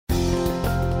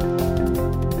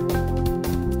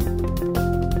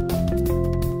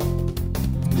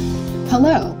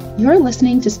Hello, you're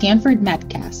listening to Stanford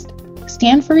Medcast,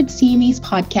 Stanford CME's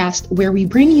podcast where we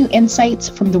bring you insights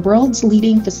from the world's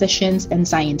leading physicians and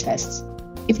scientists.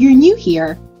 If you're new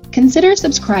here, consider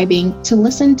subscribing to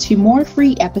listen to more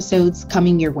free episodes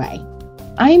coming your way.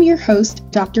 I am your host,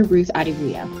 Dr. Ruth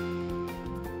Adebuya.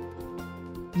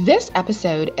 This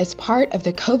episode is part of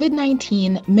the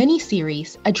COVID-19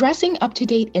 mini-series addressing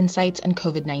up-to-date insights on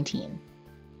COVID-19.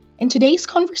 In today's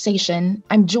conversation,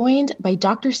 I'm joined by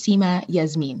Dr. Seema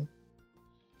Yasmin.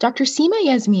 Dr. Seema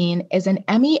Yasmin is an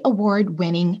Emmy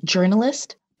Award-winning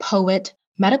journalist, poet,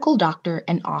 medical doctor,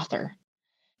 and author.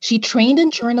 She trained in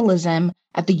journalism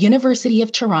at the University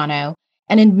of Toronto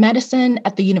and in medicine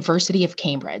at the University of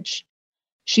Cambridge.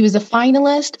 She was a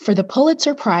finalist for the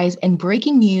Pulitzer Prize in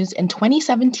Breaking News in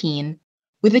 2017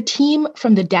 with a team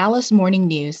from the Dallas Morning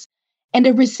News and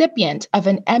a recipient of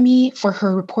an Emmy for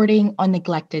her reporting on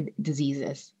neglected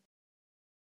diseases.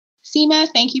 Seema,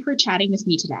 thank you for chatting with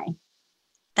me today.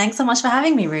 Thanks so much for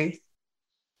having me, Ruth.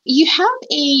 You have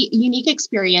a unique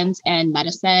experience in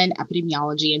medicine,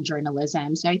 epidemiology, and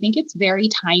journalism, so I think it's very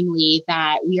timely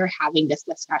that we are having this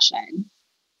discussion.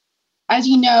 As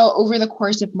you know, over the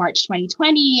course of March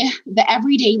 2020, the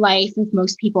everyday life of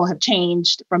most people have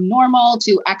changed from normal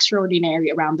to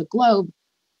extraordinary around the globe.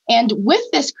 And with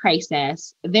this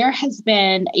crisis, there has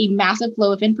been a massive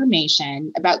flow of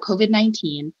information about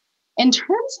COVID-19 in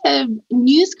terms of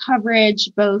news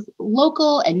coverage, both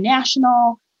local and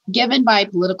national, given by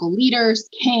political leaders,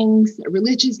 kings,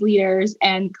 religious leaders,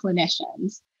 and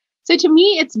clinicians. So to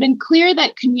me, it's been clear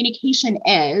that communication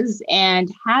is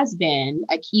and has been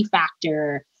a key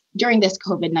factor during this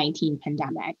COVID-19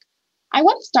 pandemic. I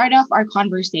want to start off our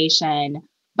conversation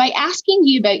by asking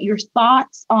you about your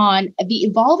thoughts on the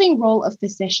evolving role of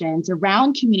physicians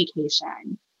around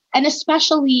communication, and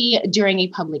especially during a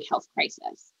public health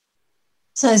crisis.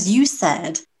 So as you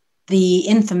said, the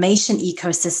information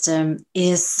ecosystem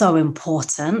is so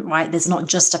important, right? There's not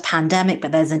just a pandemic,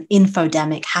 but there's an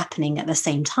infodemic happening at the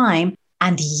same time.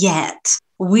 And yet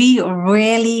we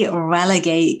really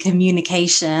relegate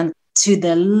communication to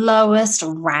the lowest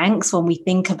ranks when we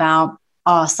think about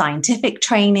our scientific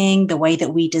training, the way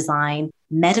that we design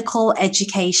medical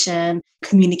education.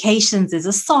 Communications is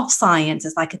a soft science.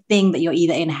 It's like a thing that you're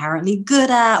either inherently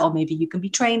good at, or maybe you can be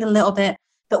trained a little bit,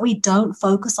 but we don't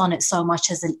focus on it so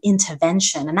much as an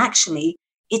intervention. And actually,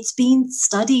 it's been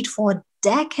studied for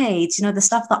decades. You know, the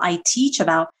stuff that I teach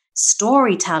about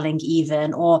storytelling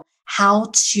even, or how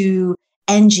to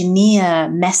engineer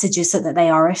messages so that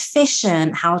they are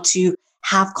efficient, how to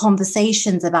have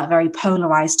conversations about very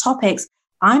polarized topics.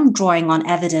 I'm drawing on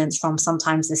evidence from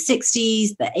sometimes the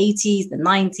 60s, the 80s, the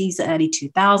 90s, the early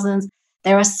 2000s.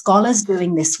 There are scholars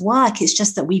doing this work. It's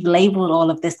just that we've labeled all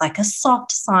of this like a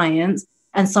soft science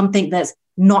and something that's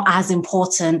not as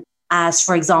important as,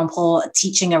 for example,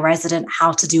 teaching a resident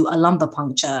how to do a lumbar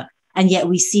puncture. And yet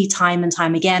we see time and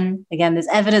time again, there's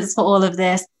evidence for all of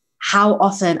this, how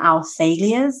often our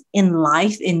failures in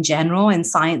life in general, in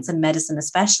science and medicine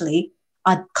especially,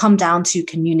 come down to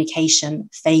communication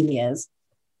failures.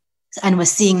 And we're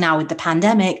seeing now with the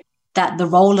pandemic that the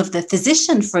role of the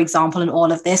physician, for example, in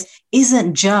all of this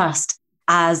isn't just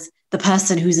as the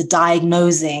person who's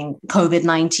diagnosing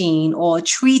COVID-19 or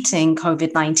treating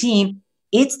COVID-19.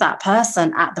 It's that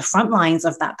person at the front lines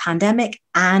of that pandemic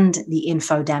and the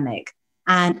infodemic.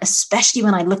 And especially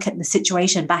when I look at the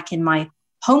situation back in my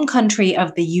home country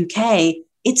of the UK,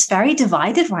 it's very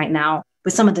divided right now,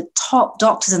 with some of the top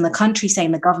doctors in the country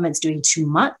saying the government's doing too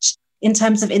much in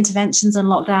terms of interventions and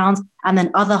lockdowns, and then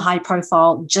other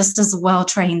high-profile, just as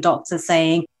well-trained doctors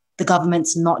saying the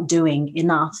government's not doing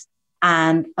enough.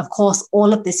 And of course,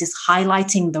 all of this is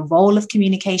highlighting the role of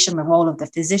communication, the role of the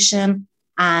physician.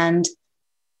 And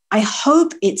I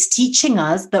hope it's teaching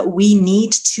us that we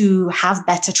need to have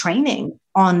better training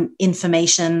on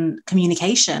information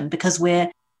communication, because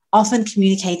we're often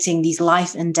communicating these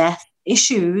life and death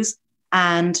issues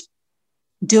and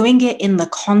doing it in the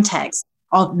context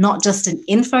of not just an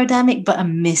infodemic, but a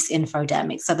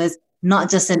misinfodemic. So there's not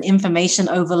just an information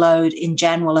overload in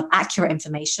general of accurate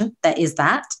information, there is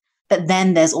that, but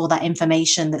then there's all that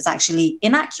information that's actually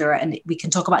inaccurate. And we can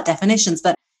talk about definitions,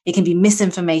 but it can be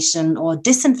misinformation or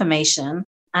disinformation.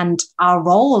 And our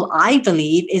role, I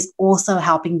believe, is also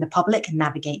helping the public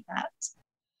navigate that.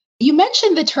 You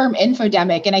mentioned the term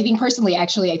infodemic, and I think personally,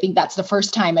 actually, I think that's the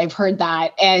first time I've heard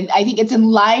that. And I think it's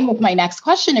in line with my next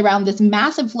question around this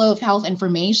massive flow of health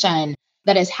information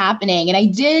that is happening. And I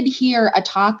did hear a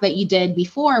talk that you did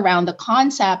before around the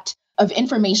concept of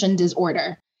information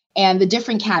disorder and the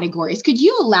different categories. Could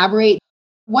you elaborate?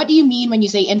 What do you mean when you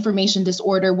say information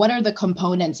disorder? What are the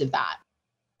components of that?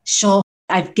 Sure.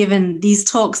 I've given these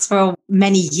talks for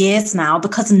many years now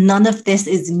because none of this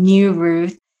is new,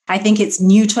 Ruth. I think it's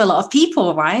new to a lot of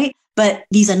people, right? But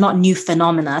these are not new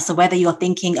phenomena. So whether you're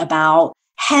thinking about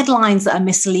headlines that are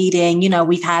misleading,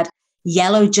 we've had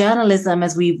yellow journalism,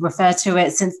 as we refer to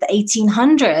it, since the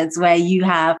 1800s, where you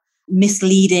have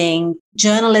misleading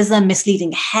journalism,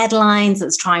 misleading headlines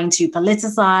that's trying to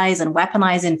politicize and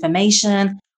weaponize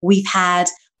information. We've had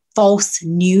false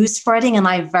news spreading. And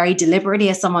I very deliberately,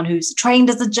 as someone who's trained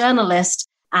as a journalist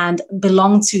and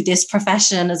belonged to this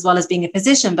profession as well as being a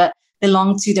physician, but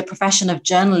belong to the profession of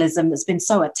journalism that's been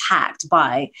so attacked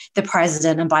by the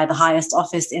president and by the highest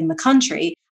office in the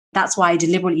country. That's why I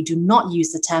deliberately do not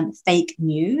use the term fake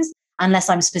news unless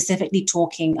I'm specifically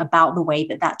talking about the way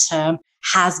that that term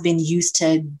has been used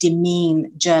to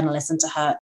demean journalists and to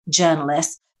hurt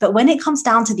journalists. But when it comes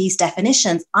down to these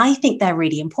definitions, I think they're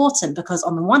really important because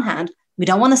on the one hand, we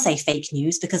don't want to say fake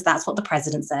news because that's what the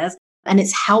president says. And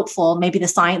it's helpful, maybe the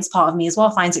science part of me as well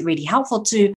finds it really helpful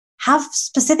to have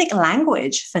specific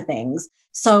language for things.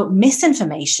 So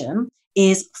misinformation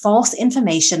is false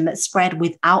information that's spread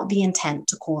without the intent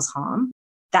to cause harm.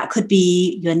 That could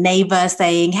be your neighbor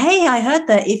saying, hey, I heard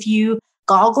that if you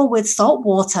gargle with salt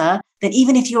water, that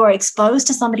even if you are exposed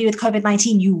to somebody with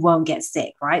COVID-19, you won't get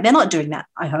sick, right? They're not doing that,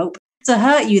 I hope, to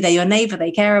hurt you. They're your neighbor,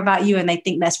 they care about you, and they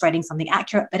think they're spreading something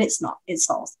accurate, but it's not, it's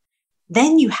false.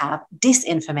 Then you have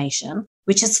disinformation,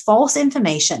 which is false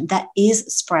information that is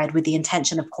spread with the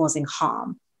intention of causing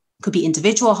harm. It could be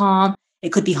individual harm, it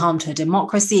could be harm to a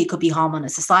democracy, it could be harm on a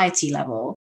society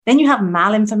level. Then you have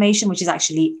malinformation, which is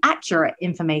actually accurate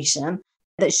information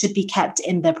that should be kept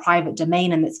in the private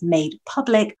domain and that's made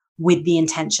public with the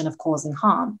intention of causing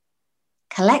harm.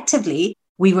 Collectively,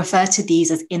 we refer to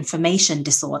these as information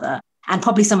disorder. And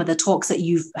probably some of the talks that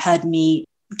you've heard me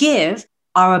give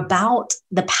are about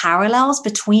the parallels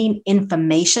between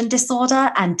information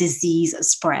disorder and disease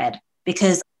spread.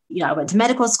 Because, I went to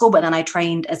medical school, but then I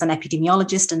trained as an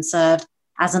epidemiologist and served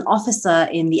as an officer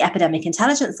in the Epidemic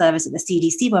Intelligence Service at the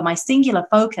CDC, where my singular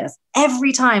focus,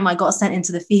 every time I got sent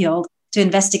into the field to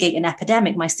investigate an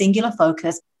epidemic, my singular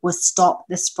focus was stop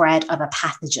the spread of a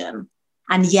pathogen.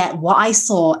 And yet what I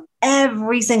saw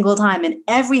every single time in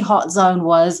every hot zone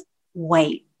was,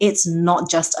 wait, it's not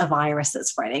just a virus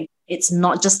that's spreading. It's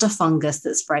not just a fungus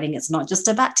that's spreading. It's not just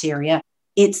a bacteria.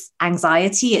 It's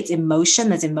anxiety, it's emotion,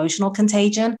 there's emotional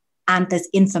contagion, and there's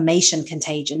information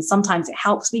contagion. Sometimes it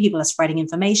helps me. People are spreading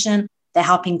information. They're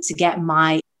helping to get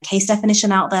my case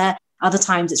definition out there. Other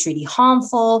times it's really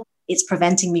harmful. It's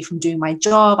preventing me from doing my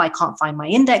job. I can't find my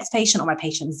index patient or my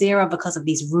patient zero because of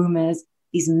these rumors,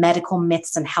 these medical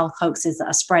myths and health hoaxes that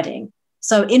are spreading.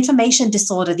 So information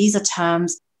disorder, these are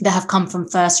terms that have come from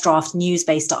First Draft News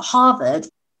based at Harvard.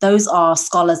 Those are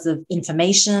scholars of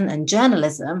information and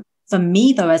journalism. For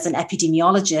me, though, as an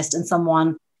epidemiologist and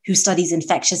someone who studies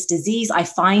infectious disease, I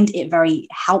find it very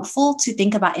helpful to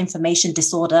think about information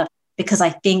disorder because I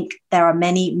think there are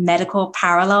many medical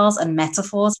parallels and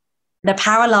metaphors. The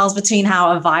parallels between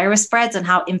how a virus spreads and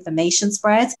how information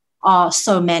spreads are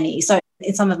so many. So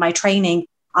in some of my training,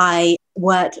 I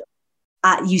worked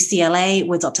at UCLA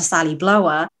with Dr. Sally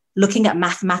Blower, looking at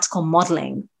mathematical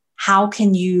modeling. How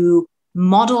can you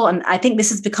model? And I think this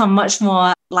has become much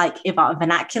more like about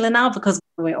vernacular now because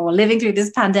we're all living through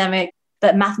this pandemic.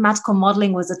 But mathematical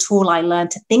modeling was a tool I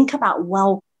learned to think about,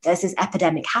 well, there's this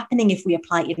epidemic happening. If we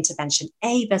apply intervention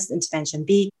A versus intervention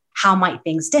B, how might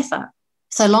things differ?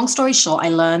 So long story short, I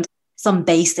learned some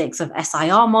basics of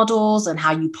SIR models and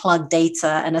how you plug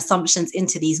data and assumptions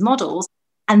into these models.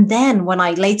 And then when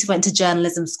I later went to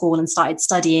journalism school and started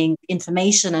studying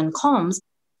information and comms,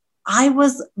 I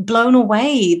was blown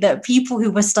away that people who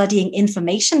were studying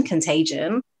information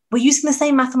contagion were using the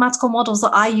same mathematical models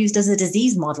that I used as a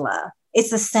disease modeler. It's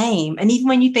the same. And even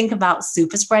when you think about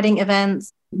super spreading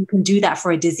events, you can do that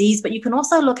for a disease, but you can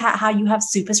also look at how you have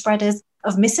super spreaders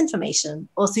of misinformation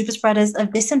or super spreaders of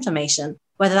disinformation,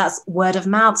 whether that's word of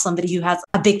mouth, somebody who has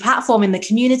a big platform in the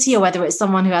community, or whether it's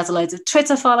someone who has loads of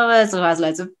Twitter followers or who has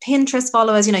loads of Pinterest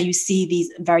followers. You see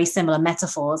these very similar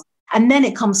metaphors. And then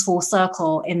it comes full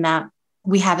circle in that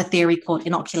we have a theory called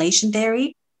inoculation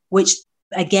theory, which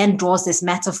again draws this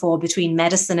metaphor between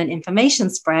medicine and information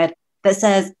spread that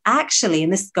says, actually,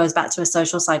 and this goes back to a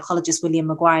social psychologist, William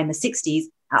McGuire in the 60s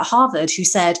at Harvard, who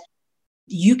said,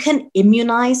 you can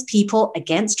immunize people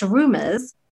against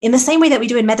rumors in the same way that we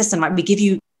do in medicine, right? We give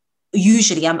you,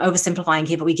 usually, I'm oversimplifying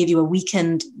here, but we give you a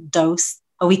weakened dose,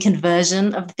 a weakened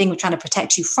version of the thing we're trying to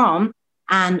protect you from.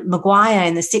 And McGuire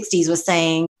in the 60s was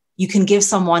saying, you can give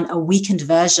someone a weakened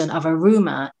version of a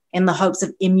rumor in the hopes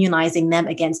of immunizing them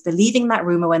against believing that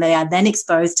rumor when they are then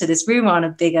exposed to this rumor on a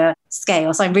bigger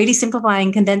scale. So I'm really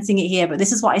simplifying, condensing it here, but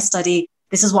this is what I study.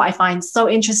 This is what I find so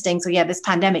interesting. So yeah, this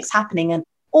pandemic's happening and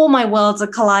all my worlds are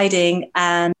colliding.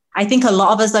 And I think a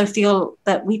lot of us though feel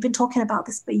that we've been talking about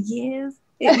this for years,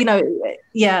 so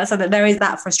that there is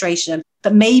that frustration.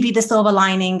 But maybe the silver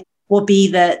lining will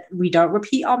be that we don't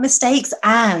repeat our mistakes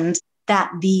and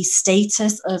that the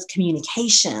status of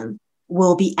communication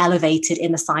will be elevated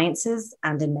in the sciences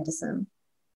and in medicine.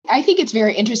 I think it's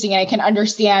very interesting. I can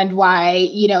understand why,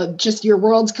 just your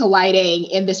worlds colliding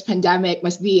in this pandemic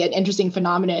must be an interesting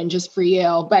phenomenon just for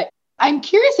you. But I'm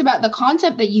curious about the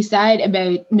concept that you said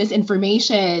about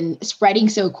misinformation spreading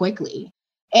so quickly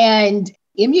and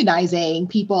immunizing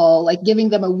people, like giving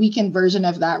them a weakened version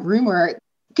of that rumor.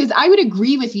 Because I would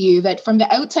agree with you that from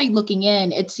the outside looking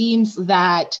in, it seems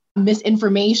that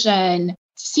misinformation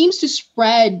seems to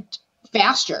spread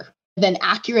faster than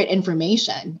accurate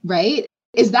information, right?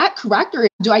 Is that correct? Or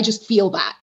do I just feel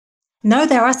that? No,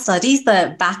 there are studies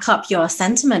that back up your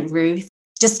sentiment, Ruth.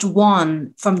 Just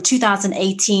one from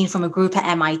 2018 from a group at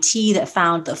MIT that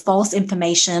found that false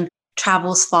information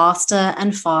travels faster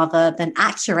and farther than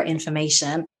accurate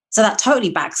information. So that totally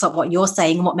backs up what you're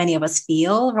saying and what many of us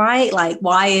feel, right? Like,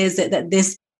 why is it that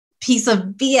this piece of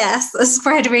BS is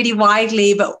spread really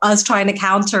widely, but us trying to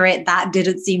counter it, that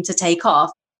didn't seem to take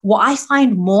off? What I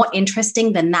find more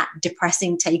interesting than that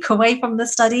depressing takeaway from the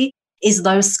study is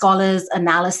those scholars'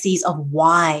 analyses of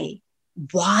why.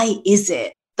 Why is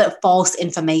it that false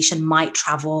information might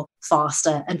travel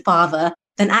faster and farther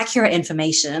than accurate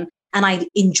information? And I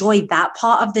enjoy that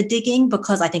part of the digging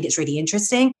because I think it's really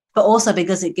interesting, but also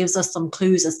because it gives us some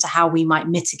clues as to how we might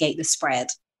mitigate the spread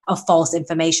of false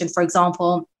information. For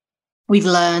example, we've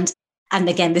learned, and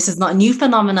again, this is not a new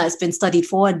phenomenon, it's been studied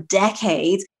for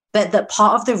decades, but that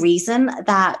part of the reason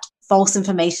that false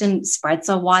information spreads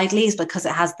so widely is because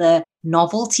it has the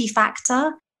novelty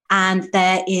factor, and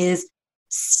there is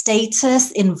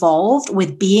status involved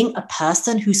with being a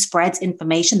person who spreads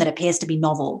information that appears to be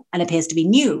novel and appears to be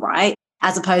new, right?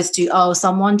 As opposed to,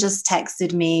 someone just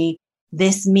texted me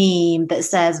this meme that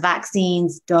says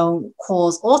vaccines don't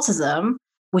cause autism,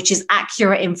 which is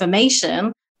accurate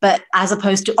information. But as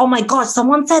opposed to, oh my God,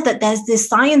 someone said that there's this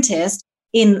scientist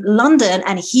in London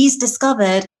and he's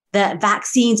discovered that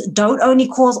vaccines don't only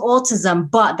cause autism,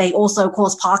 but they also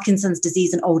cause Parkinson's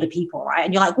disease in older people, right?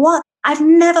 And you're like, what? I've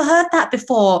never heard that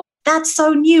before. That's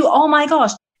so new. Oh my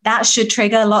gosh. That should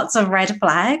trigger lots of red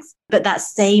flags. But that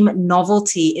same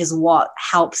novelty is what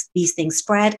helps these things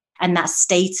spread. And that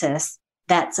status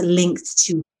that's linked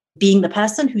to being the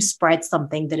person who spreads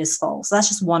something that is false. So that's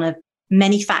just one of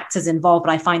many factors involved.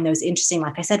 But I find those interesting,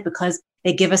 like I said, because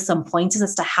they give us some pointers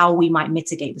as to how we might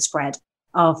mitigate the spread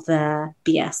of the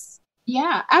BS.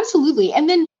 Yeah, absolutely. And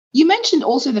then you mentioned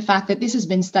also the fact that this has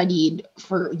been studied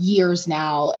for years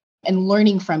now and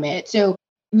learning from it. So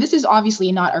this is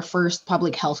obviously not our first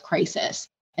public health crisis.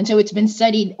 And so it's been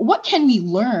studied. What can we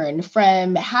learn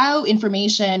from how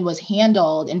information was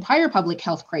handled in prior public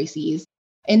health crises?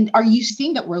 And are you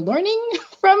seeing that we're learning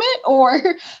from it,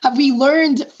 or have we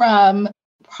learned from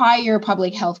prior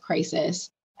public health crisis?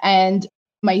 And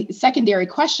my secondary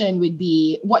question would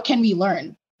be, what can we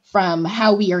learn from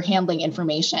how we are handling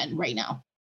information right now?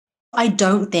 I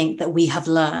don't think that we have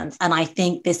learned. And I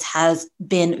think this has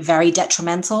been very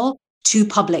detrimental to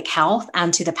public health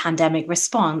and to the pandemic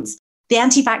response. The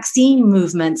anti-vaccine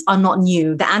movements are not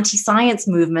new. The anti-science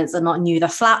movements are not new. The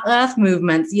flat earth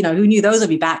movements, who knew those would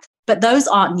be back? But those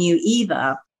aren't new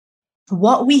either.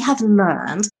 What we have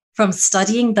learned from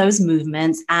studying those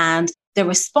movements and the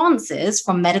responses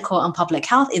from medical and public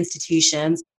health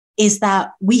institutions is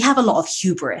that we have a lot of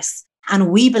hubris. And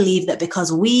we believe that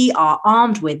because we are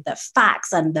armed with the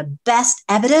facts and the best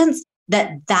evidence,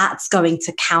 that that's going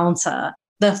to counter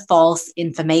the false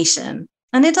information.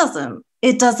 And it doesn't.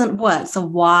 It doesn't work. So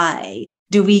why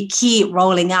do we keep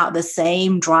rolling out the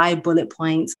same dry bullet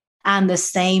points and the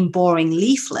same boring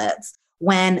leaflets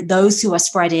when those who are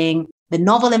spreading the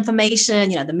novel information,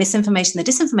 the misinformation, the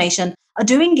disinformation, are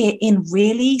doing it in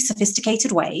really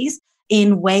sophisticated ways,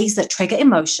 in ways that trigger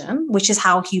emotion, which is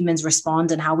how humans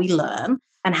respond and how we learn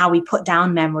and how we put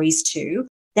down memories too.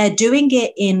 They're doing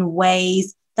it in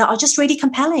ways that are just really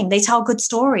compelling. They tell good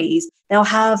stories. They'll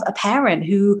have a parent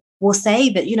who will say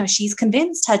that, she's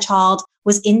convinced her child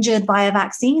was injured by a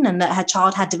vaccine and that her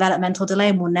child had developmental delay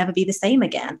and will never be the same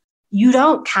again. You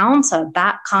don't counter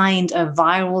that kind of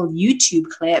viral YouTube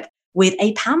clip with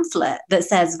a pamphlet that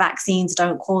says vaccines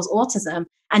don't cause autism.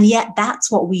 And yet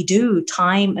that's what we do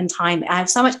time and time. I have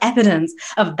so much evidence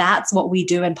of that's what we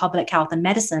do in public health and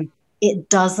medicine. it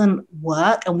doesn't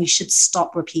work, and we should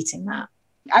stop repeating that.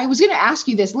 I was going to ask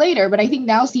you this later, but I think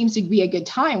now seems to be a good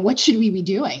time. What should we be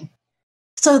doing?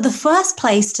 So the first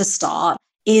place to start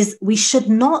is we should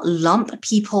not lump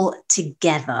people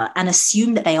together and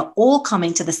assume that they are all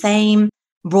coming to the same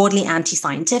broadly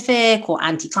anti-scientific or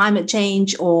anti-climate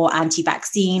change or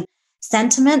anti-vaccine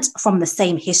sentiment from the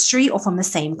same history or from the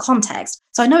same context.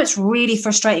 So I know it's really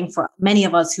frustrating for many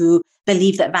of us who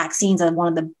believe that vaccines are one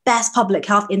of the best public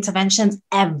health interventions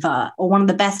ever, or one of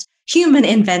the best human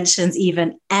inventions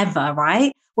even ever,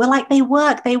 right? We're like, they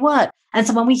work. And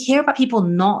so when we hear about people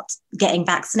not getting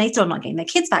vaccinated or not getting their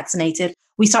kids vaccinated,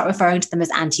 we start referring to them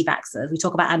as anti-vaxxers. We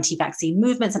talk about anti-vaccine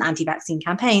movements and anti-vaccine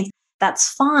campaigns.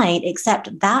 That's fine,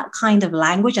 except that kind of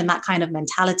language and that kind of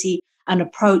mentality and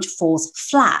approach falls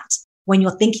flat when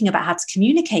you're thinking about how to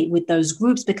communicate with those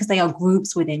groups, because they are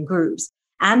groups within groups.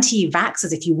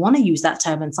 Anti-vaxxers, if you want to use that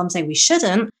term, and some say we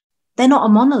shouldn't, they're not a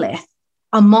monolith.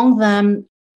 Among them,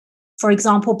 for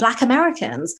example, Black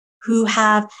Americans who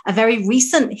have a very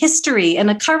recent history and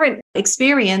a current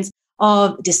experience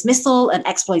of dismissal and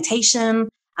exploitation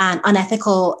and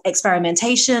unethical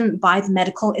experimentation by the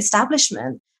medical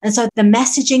establishment. And so the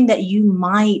messaging that you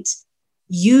might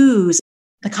use,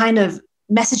 the kind of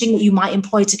messaging that you might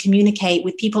employ to communicate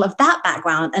with people of that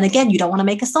background, and again, you don't want to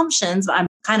make assumptions, but I'm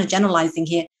kind of generalizing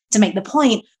here to make the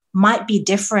point, might be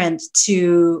different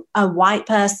to a white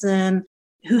person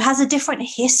who has a different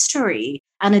history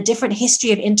and a different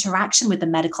history of interaction with the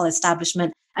medical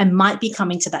establishment, and might be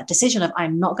coming to that decision of,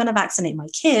 I'm not going to vaccinate my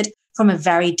kid, from a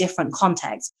very different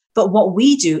context. But what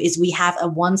we do is we have a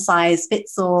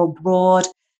one-size-fits-all broad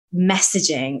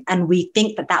messaging, and we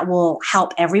think that that will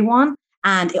help everyone.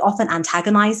 And it often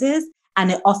antagonizes,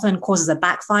 and it often causes a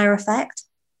backfire effect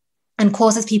and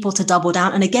causes people to double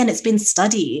down. And again, it's been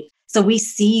studied. So we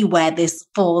see where this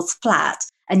falls flat.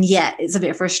 And yet it's a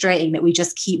bit frustrating that we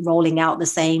just keep rolling out the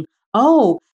same,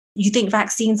 oh, you think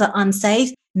vaccines are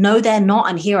unsafe? No, they're not.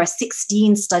 And here are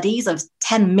 16 studies of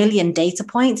 10 million data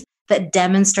points that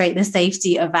demonstrate the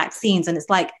safety of vaccines. And it's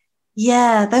like,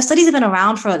 yeah, those studies have been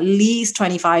around for at least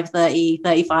 25, 30,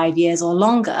 35 years or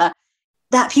longer,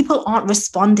 that people aren't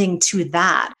responding to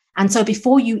that. And so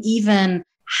before you even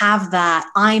have that,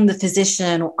 I'm the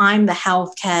physician or I'm the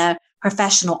healthcare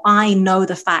professional, I know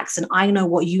the facts and I know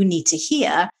what you need to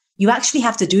hear, you actually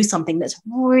have to do something that's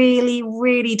really,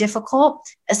 really difficult,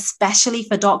 especially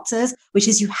for doctors, which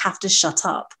is you have to shut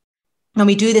up. When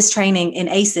we do this training in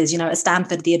ACEs, at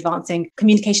Stanford, the Advancing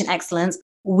Communication Excellence,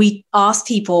 we ask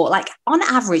people, like, on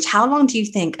average, how long do you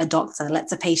think a doctor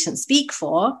lets a patient speak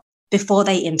for before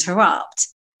they interrupt?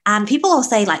 And people will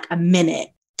say like a minute,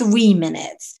 3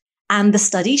 minutes. And the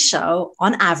studies show,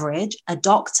 on average, a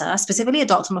doctor, specifically a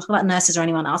doctor, I'm not talking about nurses or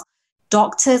anyone else,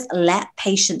 doctors let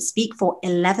patients speak for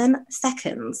 11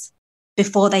 seconds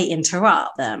before they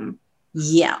interrupt them.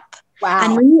 Yep. Wow.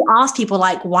 And when you ask people,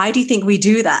 like, why do you think we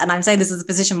do that? And I'm saying this as a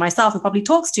physician myself who probably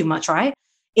talks too much, right?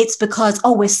 It's because,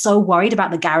 we're so worried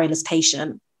about the garrulous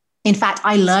patient. In fact,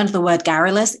 I learned the word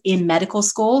garrulous in medical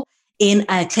school in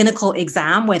a clinical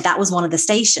exam, where that was one of the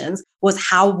stations, was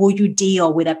how will you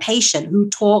deal with a patient who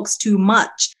talks too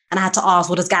much? And I had to ask,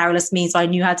 what does garrulous mean? So I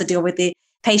knew how to deal with the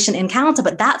patient encounter.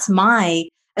 But that's my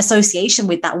association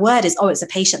with that word is, it's a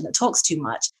patient that talks too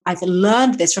much. I've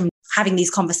learned this from having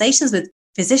these conversations with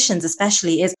physicians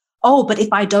especially is, but if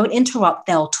I don't interrupt,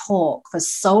 they'll talk for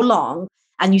so long.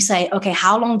 And you say, okay,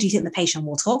 how long do you think the patient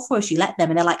will talk for if you let them?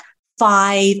 And they're like,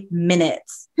 5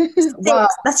 minutes. Wow.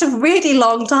 That's a really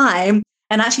long time.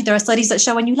 And actually, there are studies that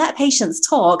show when you let patients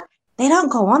talk, they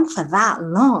don't go on for that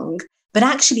long. But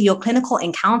actually, your clinical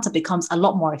encounter becomes a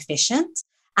lot more efficient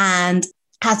and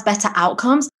has better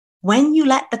outcomes when you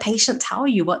let the patient tell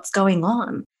you what's going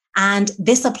on. And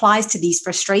this applies to these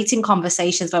frustrating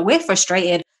conversations where we're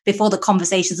frustrated before the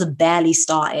conversations have barely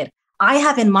started. I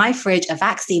have in my fridge a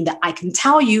vaccine that I can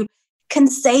tell you can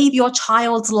save your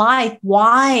child's life.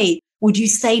 Why would you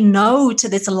say no to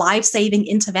this life-saving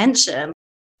intervention?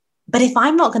 But if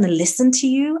I'm not going to listen to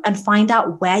you and find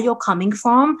out where you're coming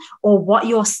from or what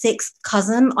your sixth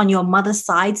cousin on your mother's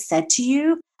side said to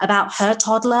you about her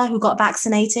toddler who got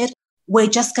vaccinated, we're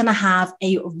just going to have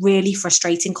a really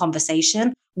frustrating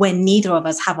conversation where neither of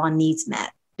us have our needs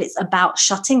met. It's about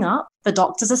shutting up, for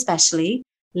doctors especially,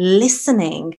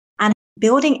 listening and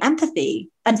building empathy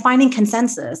and finding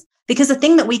consensus. Because the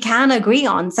thing that we can agree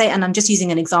on, say, and I'm just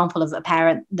using an example of a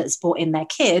parent that's brought in their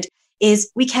kid, is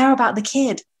we care about the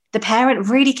kid. The parent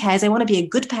really cares. They want to be a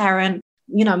good parent.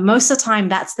 Most of the time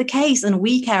that's the case. And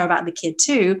we care about the kid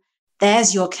too.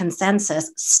 There's your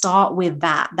consensus. Start with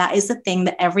that. That is the thing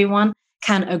that everyone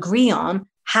can agree on.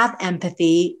 Have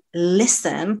empathy,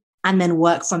 listen, and then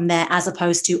work from there, as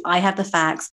opposed to I have the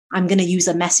facts. I'm going to use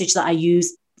a message that I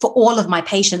use for all of my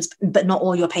patients, but not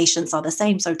all your patients are the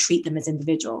same. So treat them as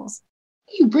individuals.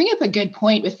 You bring up a good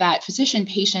point with that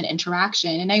physician-patient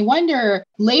interaction. And I wonder,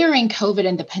 layering COVID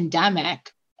and the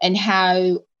pandemic and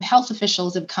how health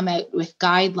officials have come out with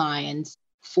guidelines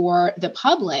for the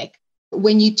public,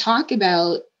 when you talk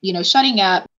about, shutting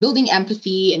up, building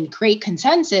empathy and create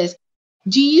consensus,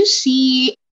 do you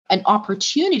see an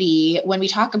opportunity when we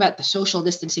talk about the social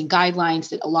distancing guidelines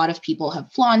that a lot of people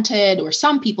have flaunted, or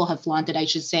some people have flaunted, I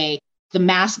should say, the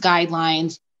mask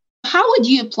guidelines? How would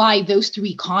you apply those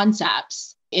three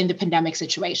concepts in the pandemic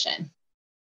situation?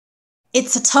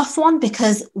 It's a tough one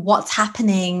because what's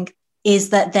happening is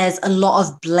that there's a lot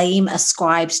of blame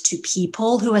ascribed to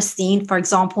people who are seen, for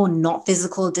example, not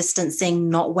physical distancing,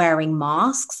 not wearing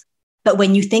masks. But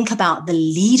when you think about the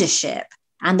leadership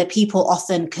and the people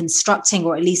often constructing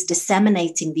or at least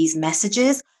disseminating these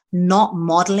messages, not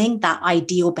modeling that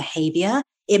ideal behavior,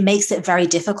 it makes it very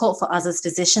difficult for us as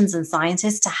physicians and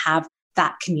scientists to have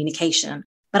that communication.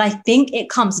 But I think it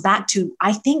comes back to,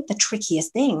 the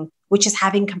trickiest thing, which is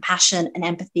having compassion and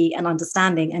empathy and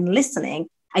understanding and listening.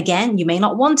 Again, you may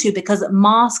not want to because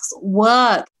masks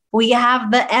work. We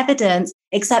have the evidence,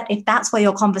 except if that's where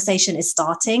your conversation is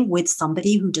starting with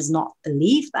somebody who does not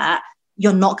believe that,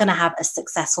 you're not going to have a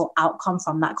successful outcome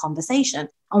from that conversation.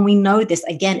 And we know this,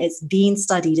 again, it's been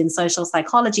studied in social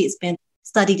psychology. It's been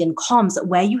studied in comms, that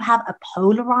where you have a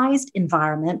polarized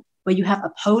environment, where you have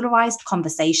a polarized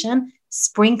conversation,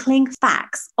 sprinkling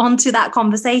facts onto that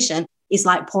conversation is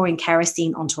like pouring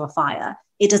kerosene onto a fire.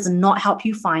 It does not help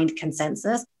you find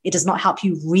consensus. It does not help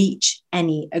you reach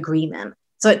any agreement.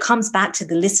 So it comes back to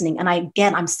the listening. And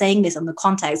I'm saying this in the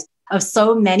context of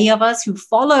so many of us who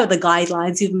follow the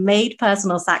guidelines, who've made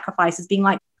personal sacrifices, being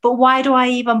like, but why do I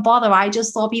even bother? I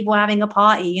just saw people having a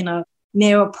party,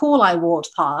 near a pool I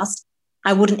walked past.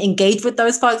 I wouldn't engage with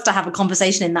those folks to have a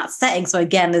conversation in that setting. So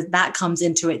again, that comes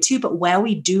into it too. But where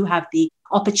we do have the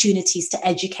opportunities to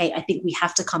educate, I think we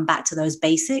have to come back to those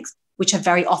basics, which are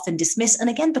very often dismissed. And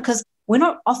again, because we're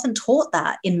not often taught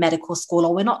that in medical school,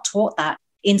 or we're not taught that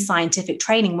in scientific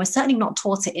training. We're certainly not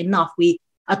taught it enough. We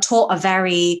are taught a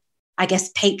very,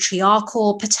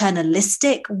 patriarchal,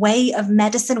 paternalistic way of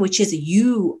medicine, which is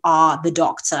you are the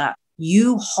doctor.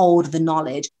 You hold the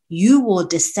knowledge. You will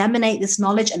disseminate this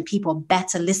knowledge and people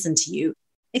better listen to you.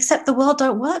 Except the world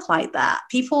don't work like that.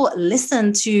 People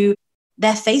listen to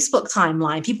their Facebook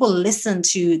timeline. People listen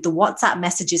to the WhatsApp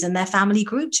messages in their family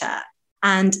group chat.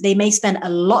 And they may spend a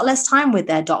lot less time with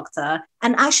their doctor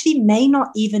and actually may not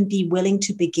even be willing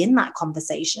to begin that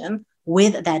conversation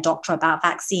with their doctor about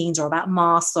vaccines or about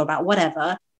masks or about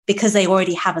whatever, because they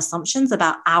already have assumptions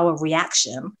about our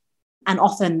reaction. And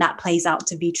often that plays out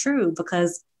to be true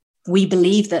because we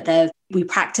believe that we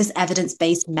practice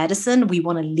evidence-based medicine. We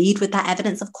want to lead with that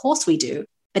evidence. Of course we do.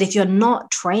 But if you're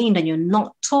not trained and you're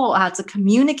not taught how to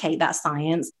communicate that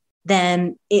science,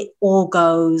 then it all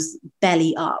goes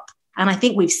belly up. And I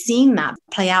think we've seen that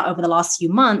play out over the last few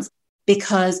months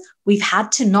because we've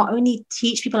had to not only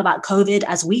teach people about COVID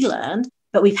as we learned,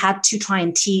 but we've had to try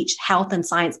and teach health and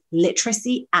science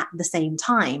literacy at the same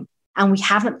time. And we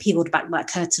haven't peeled back that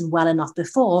curtain well enough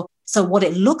before. So what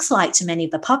it looks like to many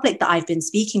of the public that I've been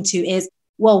speaking to is,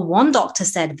 well, one doctor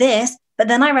said this, but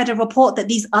then I read a report that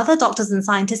these other doctors and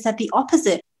scientists said the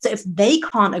opposite. So if they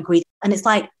can't agree, and it's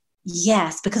like,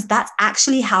 yes, because that's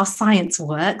actually how science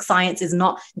works. Science is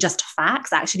not just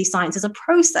facts. Actually, science is a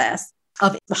process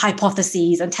of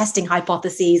hypotheses and testing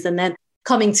hypotheses and then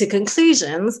coming to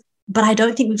conclusions. But I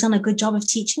don't think we've done a good job of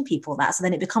teaching people that. So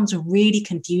then it becomes really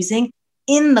confusing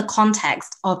in the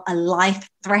context of a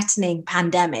life-threatening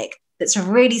pandemic that's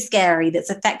really scary, that's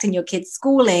affecting your kids'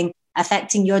 schooling,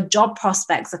 affecting your job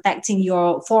prospects, affecting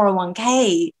your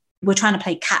 401k. We're trying to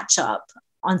play catch up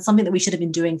on something that we should have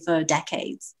been doing for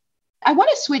decades. I want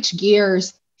to switch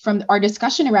gears from our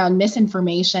discussion around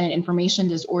misinformation and information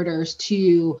disorders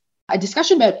to a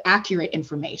discussion about accurate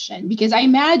information, because I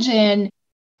imagine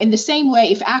in the same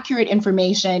way, if accurate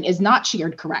information is not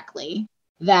shared correctly,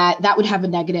 that would have a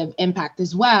negative impact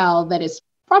as well, that is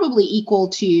probably equal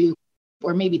to,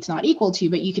 or maybe it's not equal to,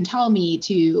 but you can tell me,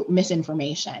 to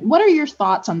misinformation. What are your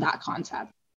thoughts on that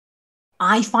concept?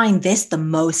 I find this the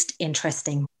most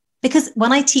interesting because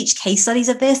when I teach case studies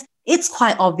of this, it's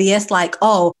quite obvious, like,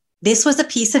 oh, this was a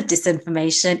piece of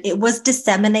disinformation. It was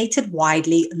disseminated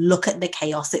widely. Look at the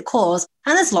chaos it caused.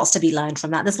 And there's lots to be learned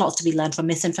from that. There's lots to be learned from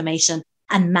misinformation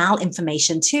and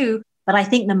malinformation too. But I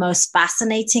think the most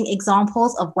fascinating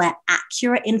examples of where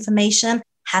accurate information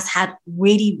has had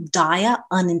really dire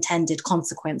unintended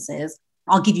consequences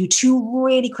I'll give you two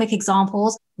really quick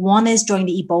examples. One is during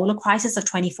the Ebola crisis of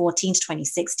 2014 to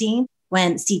 2016,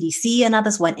 when CDC and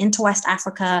others went into West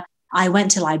Africa. I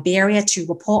went to Liberia to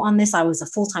report on this. I was a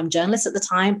full-time journalist at the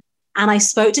time. And I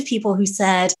spoke to people who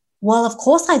said, well, of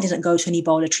course I didn't go to an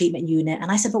Ebola treatment unit.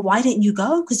 And I said, but why didn't you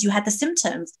go? Because you had the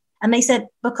symptoms. And they said,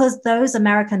 because those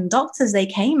American doctors, they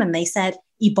came and they said,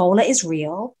 Ebola is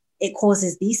real. It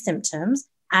causes these symptoms.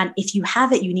 And if you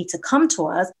have it, you need to come to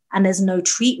us. And there's no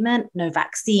treatment, no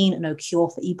vaccine, no cure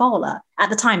for Ebola. At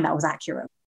the time, that was accurate.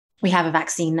 We have a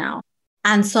vaccine now.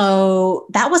 And so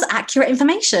that was accurate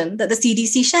information that the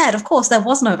CDC shared. Of course, there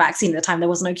was no vaccine at the time. There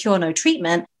was no cure, no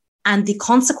treatment. And the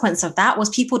consequence of that was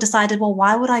people decided, well,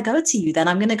 why would I go to you? Then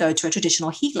I'm going to go to a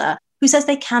traditional healer who says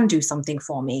they can do something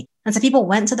for me. And so people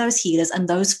went to those healers and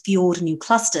those fueled new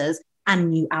clusters and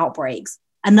new outbreaks.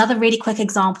 Another really quick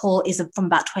example is from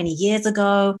about 20 years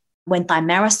ago when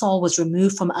thimerosal was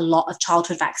removed from a lot of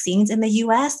childhood vaccines in the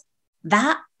US.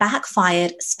 That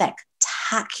backfired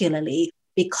spectacularly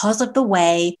because of the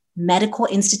way medical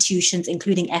institutions,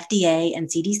 including FDA and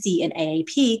CDC and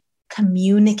AAP,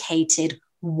 communicated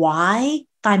why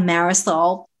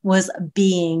thimerosal was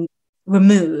being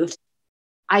removed.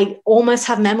 I almost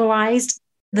have memorized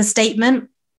the statement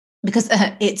because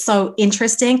it's so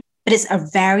interesting, but it's a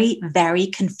very, very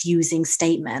confusing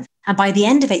statement. And by the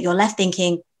end of it, you're left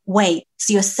thinking, wait,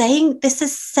 so you're saying this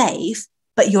is safe,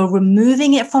 but you're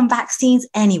removing it from vaccines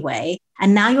anyway.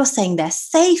 And now you're saying they're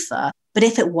safer. But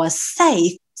if it was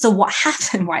safe, so what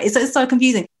happened, right? So it's so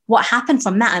confusing. What happened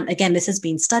from that, and again, this has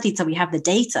been studied, so we have the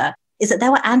data, is that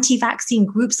there were anti-vaccine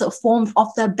groups that formed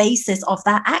off the basis of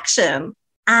that action.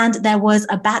 And there was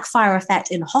a backfire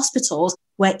effect in hospitals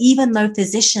where even though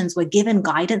physicians were given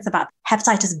guidance about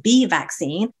hepatitis B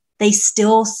vaccine, they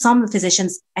still, some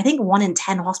physicians, I think 1 in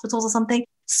 10 hospitals or something,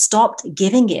 stopped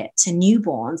giving it to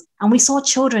newborns. And we saw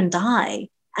children die.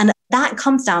 And that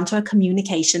comes down to a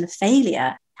communication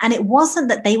failure. And it wasn't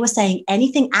that they were saying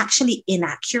anything actually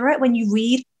inaccurate when you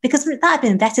read, because that had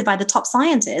been vetted by the top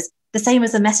scientists, the same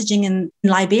as the messaging in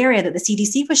Liberia that the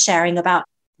CDC was sharing about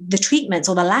the treatments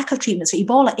or the lack of treatments for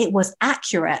Ebola. It was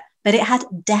accurate, but it had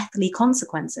deathly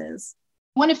consequences.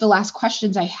 One of the last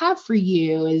questions I have for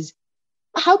you is,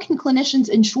 how can clinicians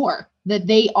ensure that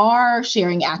they are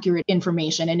sharing accurate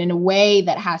information and in a way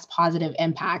that has positive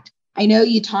impact? I know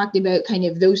you talked about kind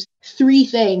of those 3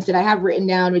 things that I have written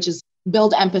down, which is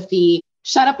build empathy,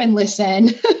 shut up and listen,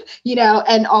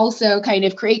 and also kind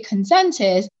of create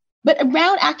consensus. But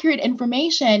around accurate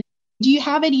information, do you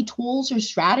have any tools or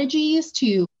strategies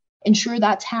to ensure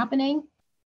that's happening?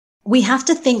 We have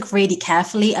to think really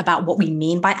carefully about what we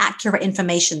mean by accurate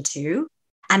information too,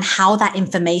 and how that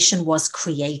information was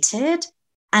created.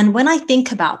 And when I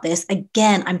think about this,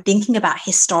 again, I'm thinking about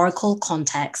historical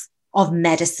context of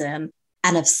medicine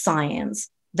and of science.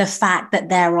 The fact that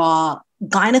there are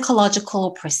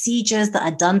gynecological procedures that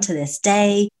are done to this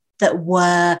day that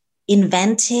were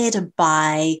invented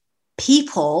by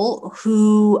people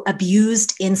who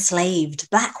abused enslaved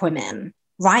Black women,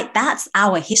 right? That's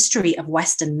our history of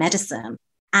Western medicine.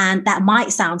 And that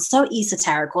might sound so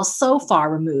esoteric or so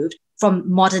far removed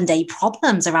from modern day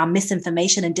problems around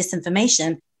misinformation and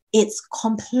disinformation. It's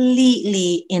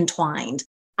completely entwined.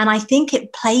 And I think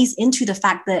it plays into the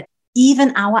fact that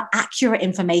even our accurate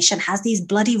information has these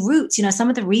bloody roots. Some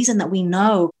of the reason that we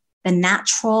know the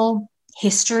natural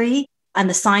history and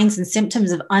the signs and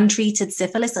symptoms of untreated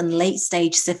syphilis and late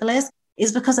stage syphilis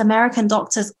is because American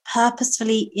doctors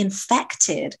purposefully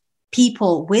infected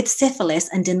people with syphilis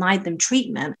and denied them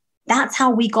treatment. That's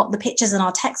how we got the pictures in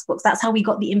our textbooks. That's how we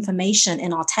got the information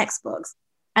in our textbooks.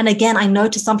 And again, I know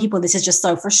to some people, this is just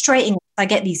so frustrating. I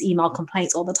get these email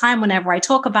complaints all the time. Whenever I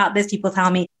talk about this, people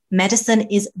tell me medicine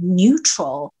is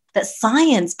neutral, that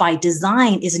science by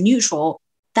design is neutral.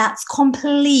 That's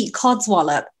complete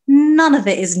codswallop. None of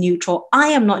it is neutral. I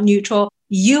am not neutral.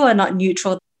 You are not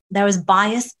neutral. There is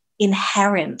bias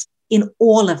inherent in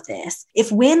all of this.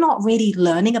 If we're not really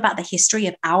learning about the history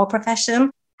of our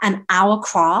profession and our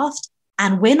craft,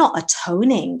 and we're not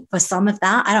atoning for some of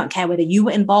that, I don't care whether you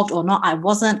were involved or not, I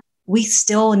wasn't, we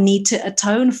still need to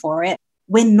atone for it.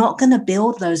 We're not going to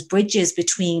build those bridges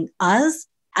between us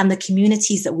and the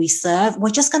communities that we serve. We're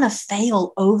just going to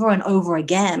fail over and over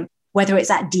again, whether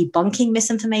it's at debunking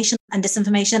misinformation and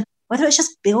disinformation, whether it's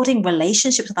just building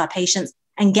relationships with our patients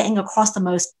and getting across the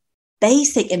most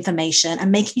basic information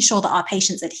and making sure that our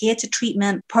patients adhere to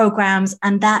treatment programs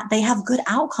and that they have good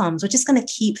outcomes. We're just going to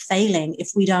keep failing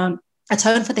if we don't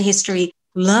atone for the history,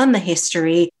 learn the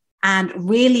history, and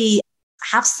really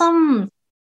have some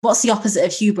What's the opposite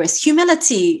of hubris?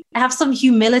 Humility. Have some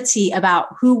humility about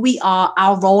who we are,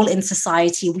 our role in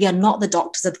society. We are not the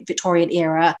doctors of the Victorian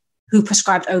era who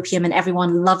prescribed opium and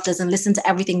everyone loved us and listened to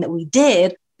everything that we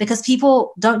did, because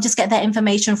people don't just get their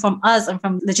information from us and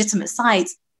from legitimate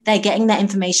sites. They're getting their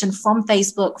information from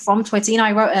Facebook, from Twitter.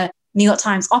 I wrote a New York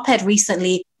Times op-ed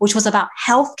recently, which was about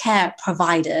healthcare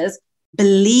providers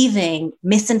believing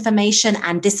misinformation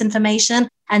and disinformation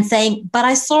and saying, but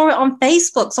I saw it on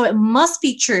Facebook, so it must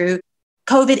be true.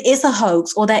 COVID is a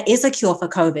hoax, or there is a cure for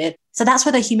COVID. So that's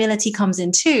where the humility comes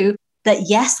in too, that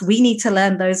yes, we need to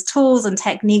learn those tools and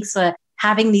techniques for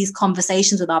having these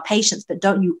conversations with our patients, but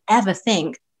don't you ever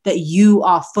think that you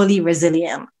are fully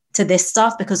resilient to this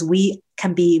stuff, because we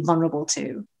can be vulnerable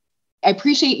too. I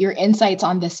appreciate your insights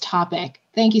on this topic.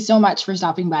 Thank you so much for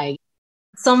stopping by.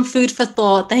 Some food for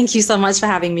thought. Thank you so much for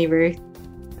having me, Ruth.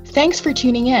 Thanks for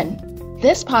tuning in.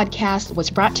 This podcast was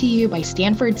brought to you by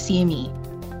Stanford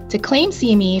CME. To claim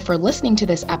CME for listening to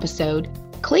this episode,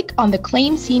 click on the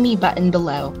Claim CME button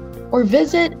below or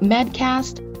visit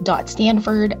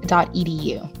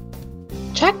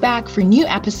medcast.stanford.edu. Check back for new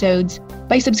episodes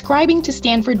by subscribing to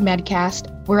Stanford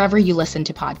Medcast wherever you listen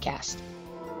to podcasts.